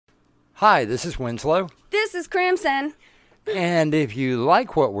Hi, this is Winslow. This is Crimson. And if you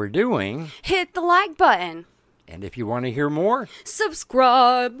like what we're doing, Hit the like button. and if you want to hear more,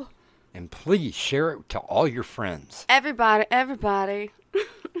 Subscribe. and please share it to all your friends. Everybody.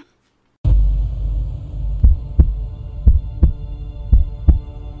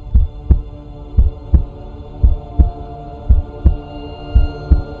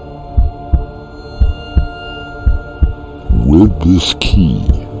 With this key,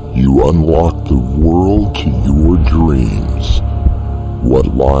 you unlock the world to your dreams. What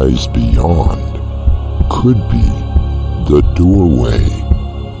lies beyond could be the doorway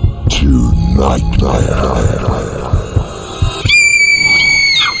to nightmare.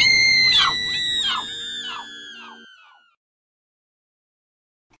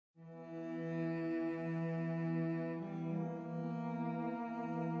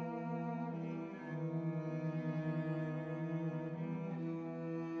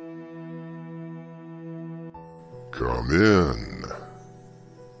 Come in.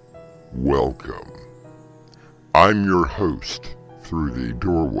 Welcome. I'm your host through the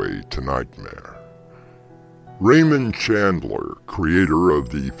doorway to nightmare. Raymond Chandler, creator of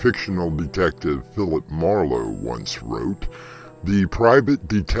the fictional detective Philip Marlowe, once wrote, "The private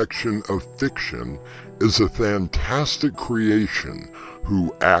detection of fiction is a fantastic creation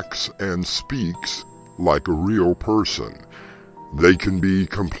who acts and speaks like a real person. They can be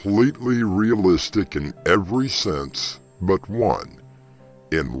completely realistic in every sense but one.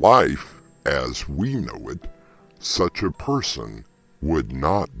 In life, as we know it, such a person would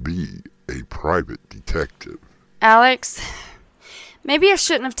not be a private detective." Alex, maybe I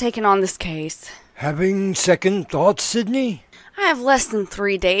shouldn't have taken on this case. Having second thoughts, Sydney? I have less than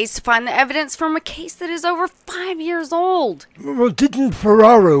 3 days to find the evidence from a case that is over 5 years old. Well, didn't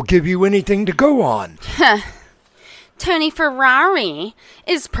Ferraro give you anything to go on? Tony Ferrari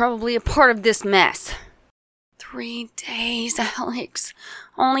is probably a part of this mess. 3 days, Alex.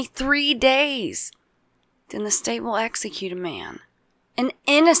 Only 3 days. Then the state will execute a man. An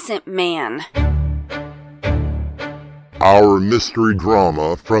innocent man. Our mystery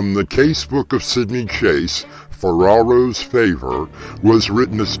drama from the casebook of Sidney Chase, Ferraro's Favor, was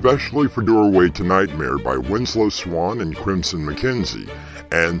written especially for Doorway to Nightmare by Winslow Swan and Crimson McKenzie,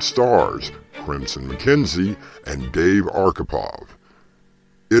 and stars Crimson McKenzie and Dave Arkhipov.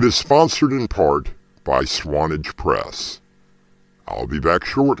 It is sponsored in part by Swanage Press. I'll be back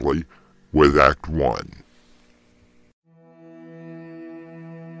shortly with Act 1.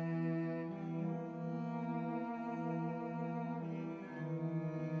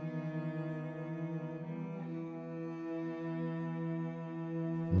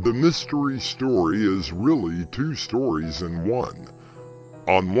 The mystery story is really 2 stories in one.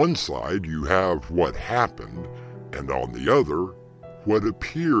 On one side you have what happened, and on the other, what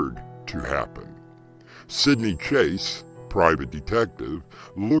appeared to happen. Sidney Chase, private detective,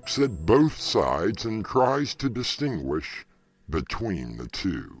 looks at both sides and tries to distinguish between the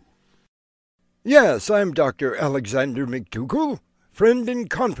two. Yes, I'm Dr. Alexander McDougall, friend and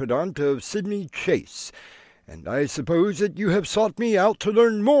confidant of Sidney Chase, and I suppose that you have sought me out to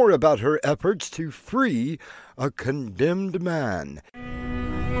learn more about her efforts to free a condemned man.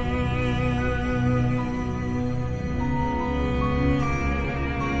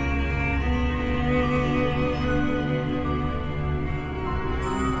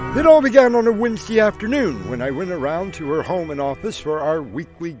 It all began on a Wednesday afternoon when I went around to her home and office for our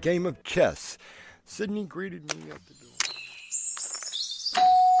weekly game of chess. Sydney greeted me at the door.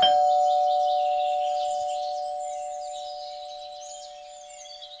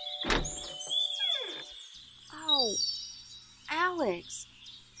 Oh, Alex.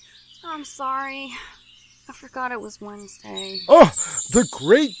 I'm sorry. I forgot it was Wednesday. Oh, the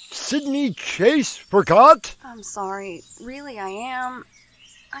great Sidney Chase forgot? I'm sorry. Really, I am.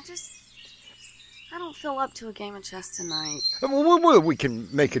 I don't feel up to a game of chess tonight. Well, we can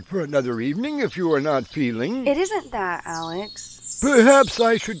make it for another evening if you are not feeling. It isn't that, Alex. Perhaps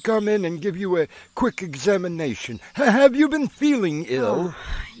I should come in and give you a quick examination. Have you been feeling ill? Oh,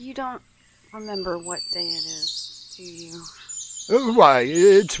 you don't remember what day it is, do you? Why,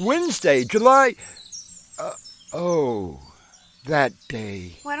 it's Wednesday, July... that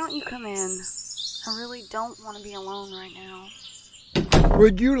day. Why don't you come in? I really don't want to be alone right now.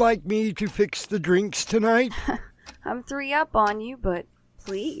 Would you like me to fix the drinks tonight? I'm 3 up on you, but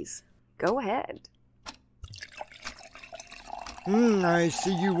please, go ahead. I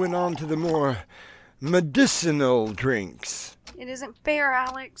see you went on to the more medicinal drinks. It isn't fair,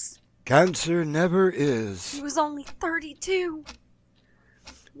 Alex. Cancer never is. He was only 32.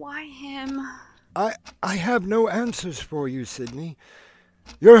 Why him? I have no answers for you, Sydney.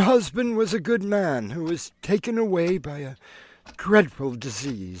 Your husband was a good man who was taken away by a dreadful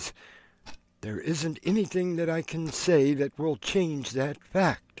disease. There isn't anything that I can say that will change that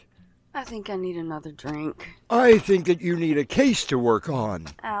fact. I think I need another drink. I think that you need a case to work on.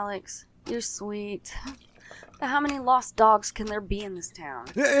 Alex, you're sweet. But how many lost dogs can there be in this town?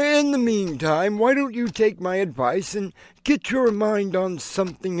 In the meantime, why don't you take my advice and get your mind on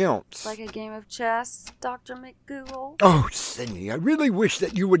something else? Like a game of chess, Dr. McGoogle? Oh, Sydney, I really wish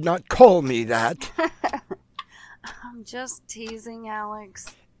that you would not call me that. I'm just teasing, Alex.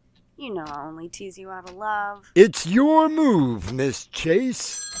 You know I only tease you out of love. It's your move, Miss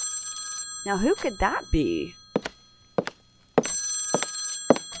Chase. Now who could that be?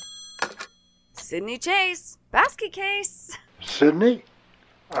 Sydney Chase, basket case. Sydney,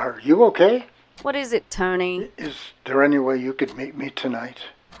 are you okay? What is it, Tony? Is there any way you could meet me tonight?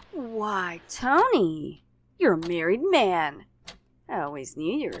 Why, Tony, you're a married man. I always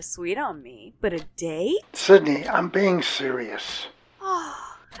knew you were sweet on me, but a date? Sydney, I'm being serious.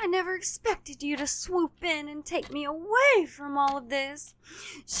 Oh, I never expected you to swoop in and take me away from all of this.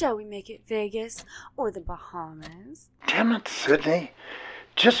 Shall we make it Vegas or the Bahamas? Damn it, Sydney.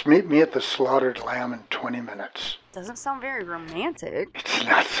 Just meet me at the Slaughtered Lamb in 20 minutes. Doesn't sound very romantic. It's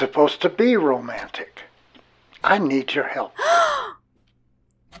not supposed to be romantic. I need your help.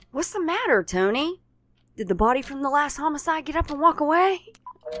 What's the matter, Tony? Did the body from the last homicide get up and walk away?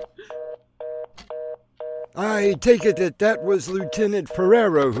 I take it that was Lieutenant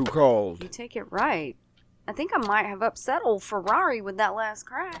Ferraro who called. You take it right. I think I might have upset old Ferrari with that last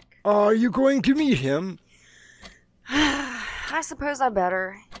crack. Are you going to meet him? I suppose I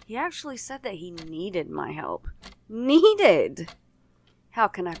better. He actually said that he needed my help. Needed! How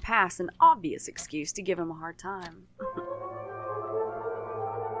can I pass an obvious excuse to give him a hard time?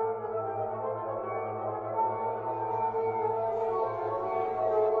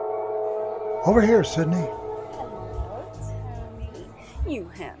 Over here, Sydney. Hello, Tony. You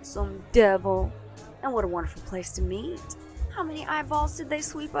handsome devil. And what a wonderful place to meet. How many eyeballs did they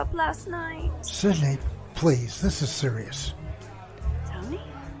sweep up last night? Sydney, please, this is serious. Tony?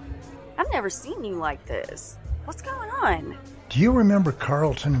 I've never seen you like this. What's going on? Do you remember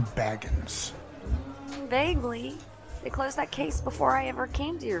Carlton and Baggins? Vaguely. They closed that case before I ever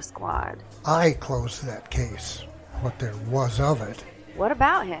came to your squad. I closed that case, what there was of it. What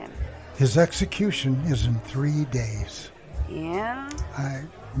about him? His execution is in 3 days. And? I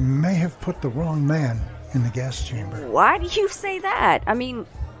may have put the wrong man in the gas chamber. Why do you say that? I mean,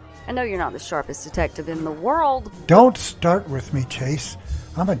 I know you're not the sharpest detective in the world. Don't start with me, Chase.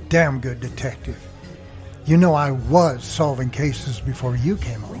 I'm a damn good detective. You know I was solving cases before you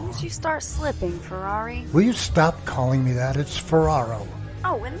came When along. did you start slipping, Ferrari? Will you stop calling me that? It's Ferraro.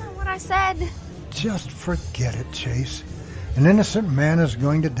 Oh, isn't that what I said? Just forget it, Chase. An innocent man is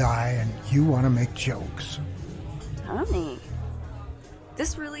going to die, and you want to make jokes. Tony,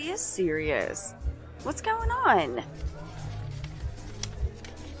 this really is serious. What's going on?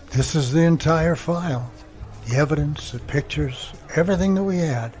 This is the entire file. The evidence, the pictures, everything that we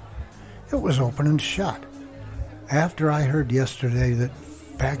had. It was open and shut. After I heard yesterday that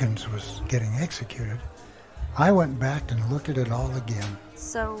Baggins was getting executed, I went back and looked at it all again.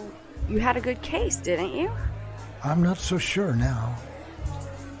 So, you had a good case, didn't you? I'm not so sure now.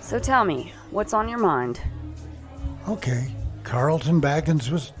 So tell me, what's on your mind? Okay, Carlton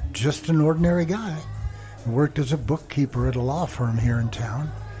Baggins was just an ordinary guy. He worked as a bookkeeper at a law firm here in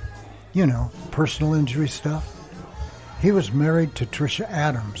town. You know, personal injury stuff. He was married to Tricia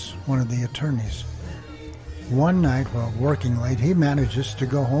Adams, one of the attorneys. One night while working late, he manages to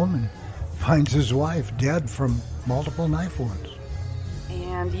go home and finds his wife dead from multiple knife wounds.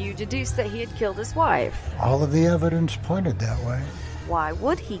 And you deduced that he had killed his wife. All of the evidence pointed that way. Why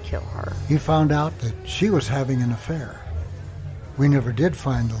would he kill her? He found out that she was having an affair. We never did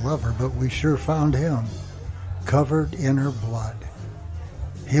find the lover, but we sure found him, covered in her blood.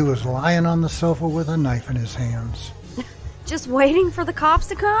 He was lying on the sofa with a knife in his hands. Just waiting for the cops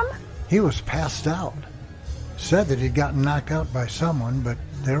to come? He was passed out. Said that he'd gotten knocked out by someone, but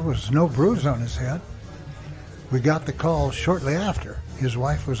there was no bruise on his head. We got the call shortly after his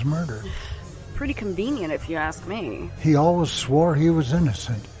wife was murdered. Pretty convenient if you ask me. He always swore he was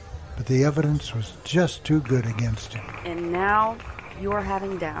innocent, but the evidence was just too good against him. And now you're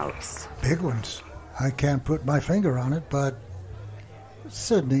having doubts. Big ones. I can't put my finger on it, but...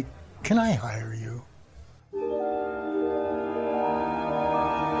 Sydney, can I hire you?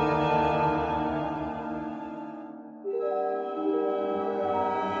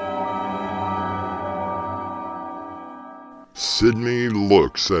 Sydney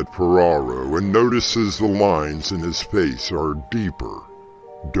looks at Ferraro and notices the lines in his face are deeper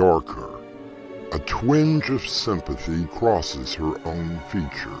darker. A twinge of sympathy crosses her own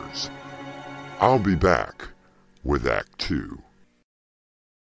features. I'll be back with Act 2.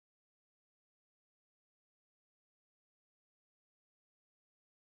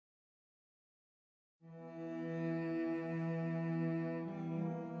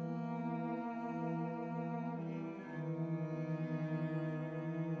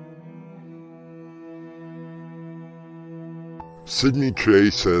 Sidney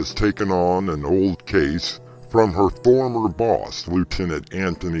Chase has taken on an old case from her former boss, Lieutenant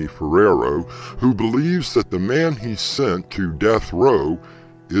Anthony Ferraro, who believes that the man he sent to death row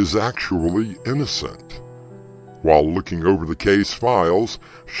is actually innocent. While looking over the case files,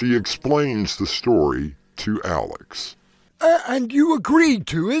 she explains the story to Alex. And you agreed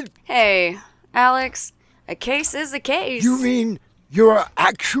to it? Hey, Alex, a case is a case. You mean you're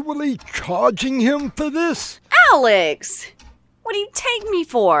actually charging him for this? Alex! What do you take me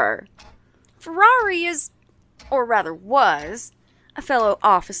for? Ferrari is, or rather was, a fellow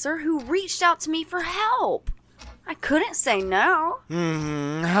officer who reached out to me for help. I couldn't say no.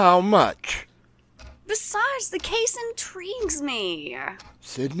 How much? Besides, the case intrigues me.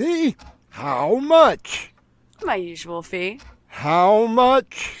 Sidney, how much? My usual fee. How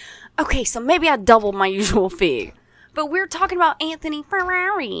much? Okay, so maybe I doubled my usual fee. But we're talking about Anthony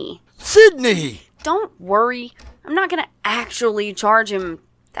Ferrari. Sidney! Don't worry. I'm not going to actually charge him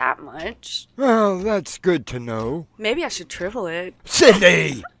that much. Well, that's good to know. Maybe I should triple it.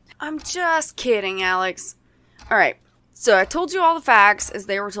 Sidney! I'm just kidding, Alex. Alright, so I told you all the facts as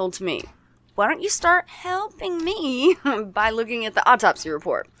they were told to me. Why don't you start helping me by looking at the autopsy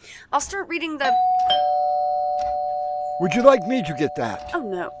report? I'll start reading the... Would you like me to get that? Oh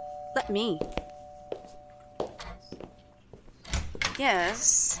no, let me.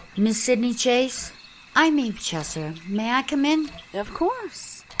 Yes. Miss Sidney Chase? I'm Eve Chesser. May I come in? Of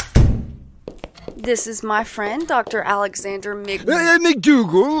course. This is my friend, Dr. Alexander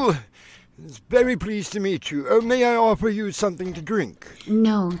McDougal. It's very pleased to meet you. May I offer you something to drink?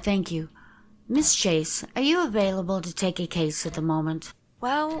 No, thank you. Miss Chase, are you available to take a case at the moment?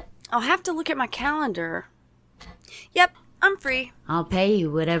 Well, I'll have to look at my calendar. Yep, I'm free. I'll pay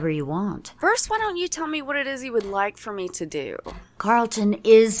you whatever you want. First, why don't you tell me what it is you would like for me to do? Carlton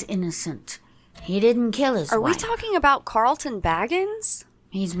is innocent. He didn't kill his wife. Are we talking about Carlton Baggins?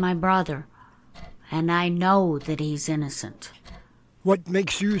 He's my brother, and I know that he's innocent. What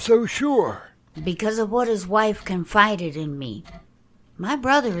makes you so sure? Because of what his wife confided in me. My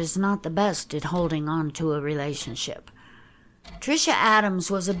brother is not the best at holding on to a relationship. Trisha Adams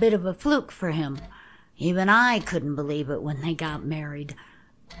was a bit of a fluke for him. Even I couldn't believe it when they got married.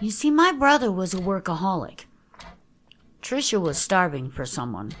 You see, my brother was a workaholic. Trisha was starving for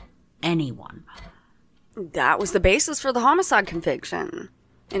someone. Anyone. That was the basis for the homicide conviction.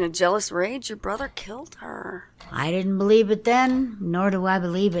 In a jealous rage, your brother killed her. I didn't believe it then, nor do I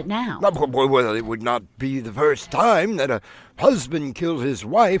believe it now. Well, it would not be the first time that a husband killed his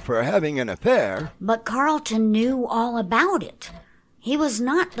wife for having an affair. But Carlton knew all about it. He was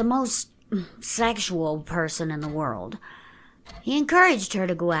not the most sexual person in the world. He encouraged her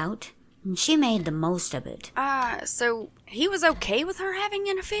to go out, and she made the most of it. So he was okay with her having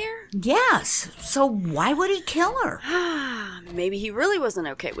an affair? Yes, so why would he kill her? Maybe he really wasn't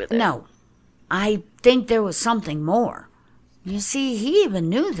okay with it. No, I think there was something more. You see, he even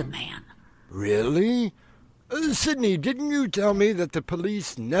knew the man. Really? Sidney, didn't you tell me that the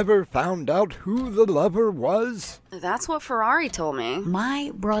police never found out who the lover was? That's what Ferrari told me.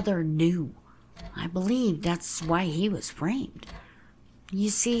 My brother knew. I believe that's why he was framed. You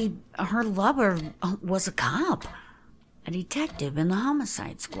see, her lover was a cop, a detective in the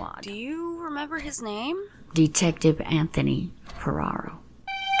homicide squad. Do you remember his name? Detective Anthony Ferraro.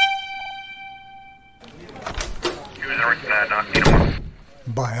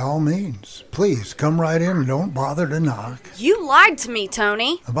 By all means, please come right in and don't bother to knock. You lied to me,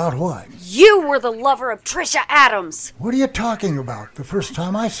 Tony. About what? You were the lover of Trisha Adams. What are you talking about? The first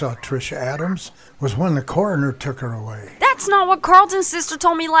time I saw Trisha Adams was when the coroner took her away. That's not what Carlton's sister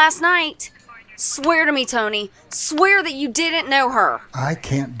told me last night. Swear to me, Tony. Swear that you didn't know her. I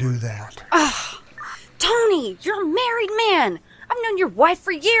can't do that. Tony, you're a married man. I've known your wife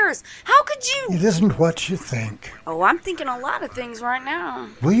for years. How could you... It isn't what you think. Oh, I'm thinking a lot of things right now.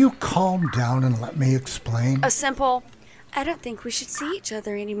 Will you calm down and let me explain? A simple, I don't think we should see each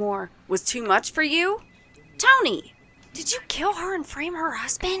other anymore, was too much for you? Tony, did you kill her and frame her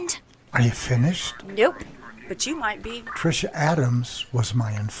husband? Are you finished? Nope, but you might be. Trisha Adams was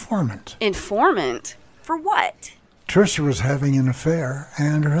my informant. Informant? For what? Trisha was having an affair,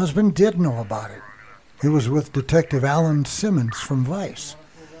 and her husband did know about it. It was with Detective Alan Simmons from Vice.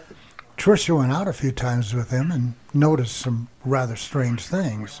 Tricia went out a few times with him and noticed some rather strange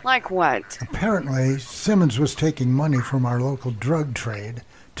things. Like what? Apparently, Simmons was taking money from our local drug trade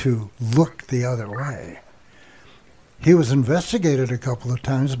to look the other way. He was investigated a couple of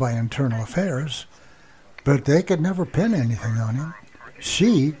times by Internal Affairs, but they could never pin anything on him.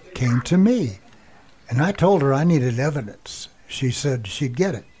 She came to me, and I told her I needed evidence. She said she'd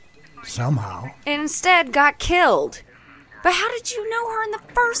get it, somehow. And instead got killed. But how did you know her in the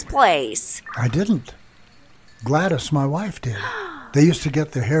first place? I didn't. Gladys, my wife, did. They used to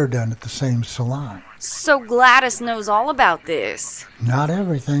get their hair done at the same salon. So Gladys knows all about this. Not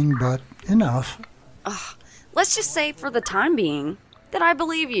everything, but enough. Let's just say for the time being that I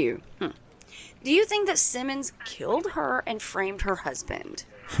believe you. Do you think that Simmons killed her and framed her husband?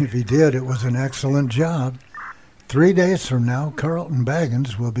 If he did, it was an excellent job. 3 days from now, Carlton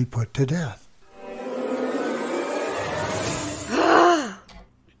Baggins will be put to death.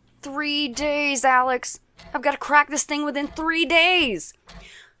 3 days, Alex. I've got to crack this thing within 3 days.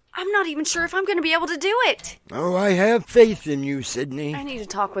 I'm not even sure if I'm going to be able to do it. Oh, I have faith in you, Sydney. I need to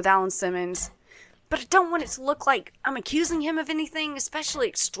talk with Alan Simmons. But I don't want it to look like I'm accusing him of anything, especially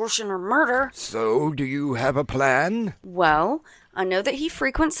extortion or murder. So, do you have a plan? Well, I know that he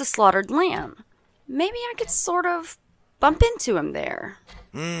frequents the slaughtered lamb. Maybe I could sort of bump into him there.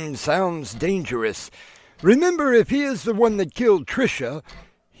 Sounds dangerous. Remember, if he is the one that killed Tricia,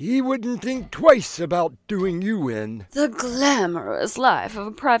 he wouldn't think twice about doing you in. The glamorous life of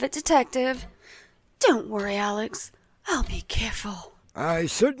a private detective. Don't worry, Alex. I'll be careful. I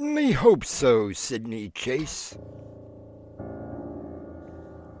certainly hope so, Sydney Chase.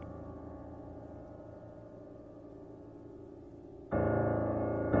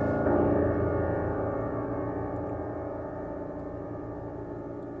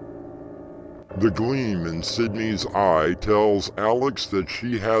 The gleam in Sydney's eye tells Alex that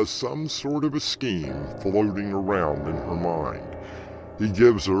she has some sort of a scheme floating around in her mind. He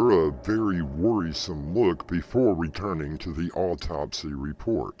gives her a very worrisome look before returning to the autopsy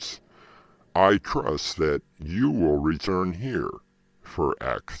reports. I trust that you will return here for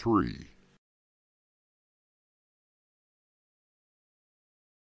Act 3.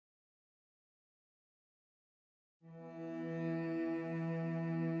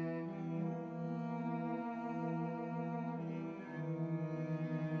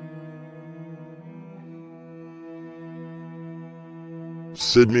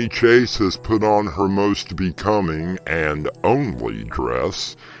 Sydney Chase has put on her most becoming and only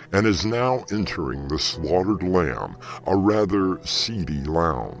dress and is now entering the Slaughtered Lamb, a rather seedy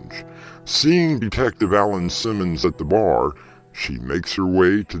lounge. Seeing Detective Alan Simmons at the bar, she makes her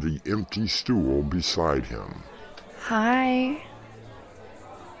way to the empty stool beside him. Hi.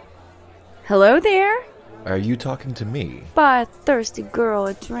 Hello there. Are you talking to me? Buy a thirsty girl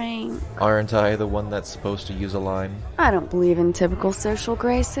a drink. Aren't I the one that's supposed to use a line? I don't believe in typical social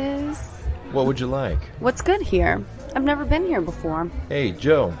graces. What would you like? What's good here? I've never been here before. Hey,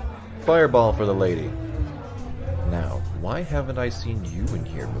 Joe. Fireball for the lady. Now, why haven't I seen you in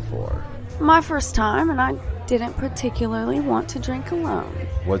here before? My first time, and I didn't particularly want to drink alone.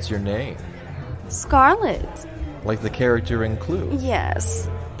 What's your name? Scarlet. Like the character in Clue? Yes,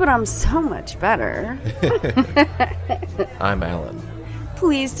 but I'm so much better. I'm Alan.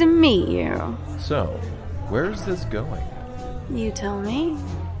 Pleased to meet you. So, where's this going? You tell me.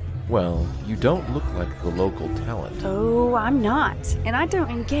 Well, you don't look like the local talent. Oh, I'm not. And I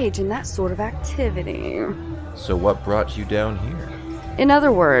don't engage in that sort of activity. So what brought you down here? In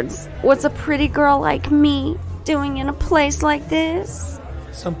other words, what's a pretty girl like me doing in a place like this?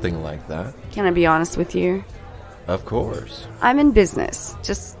 Something like that. Can I be honest with you? Of course. I'm in business,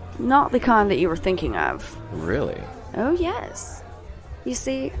 just not the kind that you were thinking of. Really? Oh, yes. You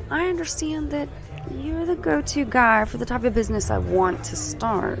see, I understand that you're the go-to guy for the type of business I want to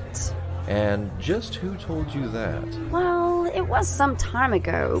start. And just who told you that? Well, it was some time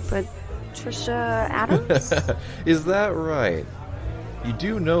ago, but Trisha Adams? Is that right? You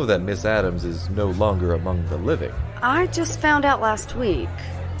do know that Miss Adams is no longer among the living. I just found out last week.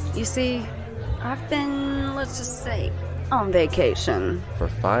 You see, I've been, let's just say, on vacation. For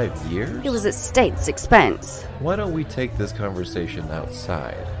 5 years? It was at State's expense. Why don't we take this conversation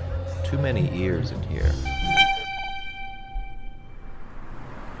outside? Too many ears in here.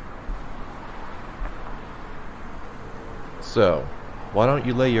 So, why don't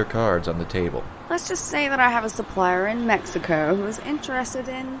you lay your cards on the table? Let's just say that I have a supplier in Mexico who is interested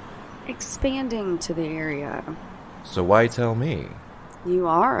in expanding to the area. So why tell me? You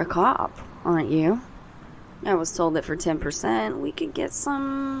are a cop, aren't you? I was told that for 10% we could get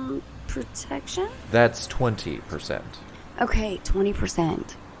some protection. That's 20%. Okay,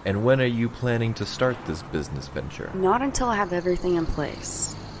 20%. And when are you planning to start this business venture? Not until I have everything in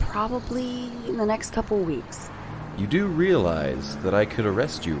place. Probably in the next couple weeks. You do realize that I could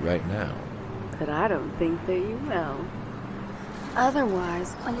arrest you right now. But I don't think that you will.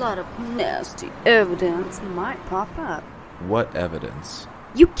 Otherwise, a lot of nasty evidence might pop up. What evidence?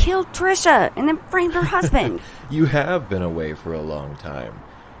 You killed Trisha and then framed her husband. You have been away for a long time.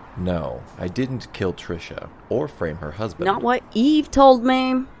 No, I didn't kill Trisha or frame her husband. Not what Eve told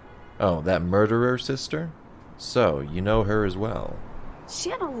me. Oh, that murderer sister? So, you know her as well. She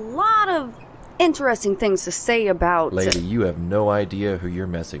had a lot of interesting things to say about... Lady, you have no idea who you're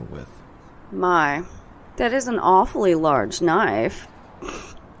messing with. My, that is an awfully large knife.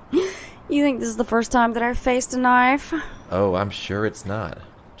 You think this is the first time that I've faced a knife? Oh, I'm sure it's not.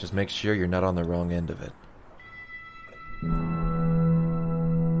 Just make sure you're not on the wrong end of it.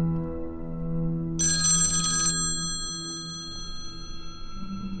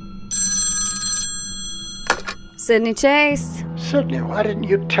 Sydney Chase. Sydney, why didn't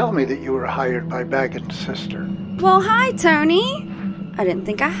you tell me that you were hired by Baggins' sister? Well, hi, Tony. I didn't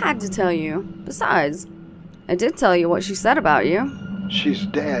think I had to tell you. Besides, I did tell you what she said about you. She's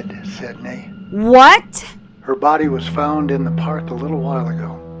dead, Sydney. What? Her body was found in the park a little while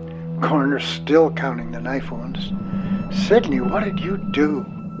ago. Coroner's still counting the knife wounds. Sydney, what did you do?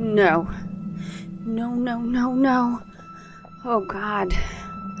 No. No. Oh, God.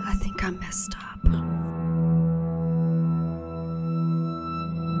 I think I messed up.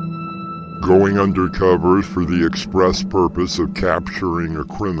 Going undercover for the express purpose of capturing a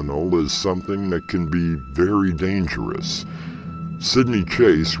criminal is something that can be very dangerous. Sydney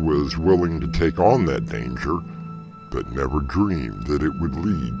Chase was willing to take on that danger, but never dreamed that it would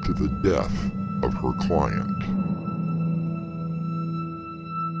lead to the death of her client.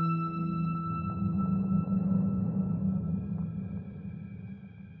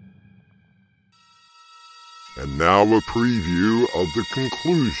 And now a preview of the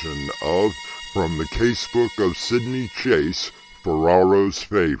conclusion of From the Casebook of Sydney Chase, Ferraro's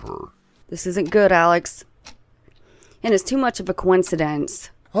Favor. This isn't good, Alex. And it's too much of a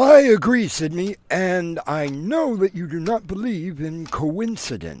coincidence. I agree, Sydney, and I know that you do not believe in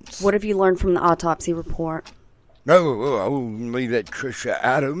coincidence. What have you learned from the autopsy report? Oh, only that Trisha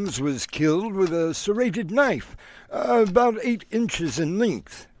Adams was killed with a serrated knife, about 8 inches in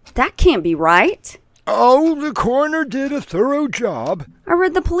length. That can't be right. Oh, the coroner did a thorough job. I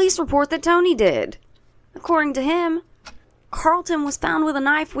read the police report that Tony did. According to him, Carlton was found with a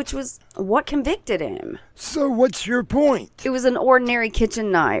knife, which was what convicted him. So what's your point? It was an ordinary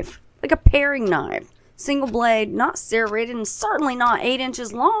kitchen knife, like a paring knife. Single blade, not serrated, and certainly not 8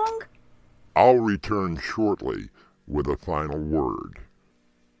 inches long. I'll return shortly with a final word.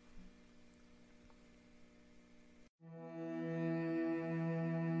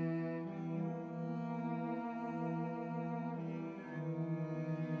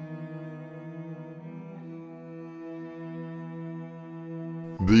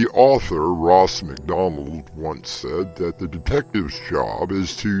 The author, Ross MacDonald, once said that the detective's job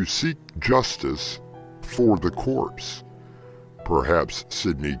is to seek justice for the corpse. Perhaps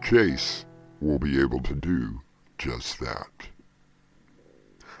Sydney Chase will be able to do just that.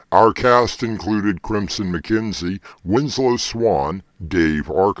 Our cast included Crimson McKenzie, Winslow Swan, Dave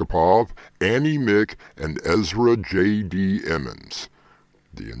Arkhipov, Annie Mick, and Ezra J.D. Emmons.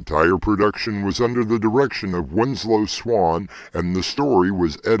 The entire production was under the direction of Winslow Swan, and the story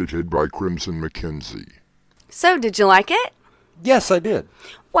was edited by Crimson McKenzie. So, did you like it? Yes, I did.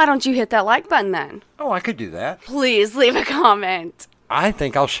 Why don't you hit that like button then? Oh, I could do that. Please leave a comment. I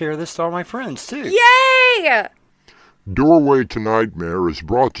think I'll share this to all my friends, too. Yay! Doorway to Nightmare is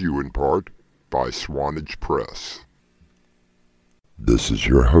brought to you in part by Swanage Press. This is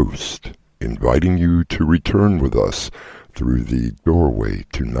your host, inviting you to return with us through the Doorway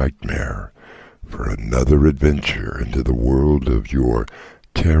to Nightmare for another adventure into the world of your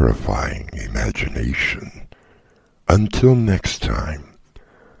terrifying imagination. Until next time,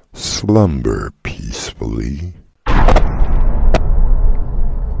 slumber peacefully.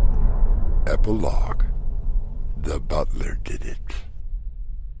 Epilogue. The butler did it.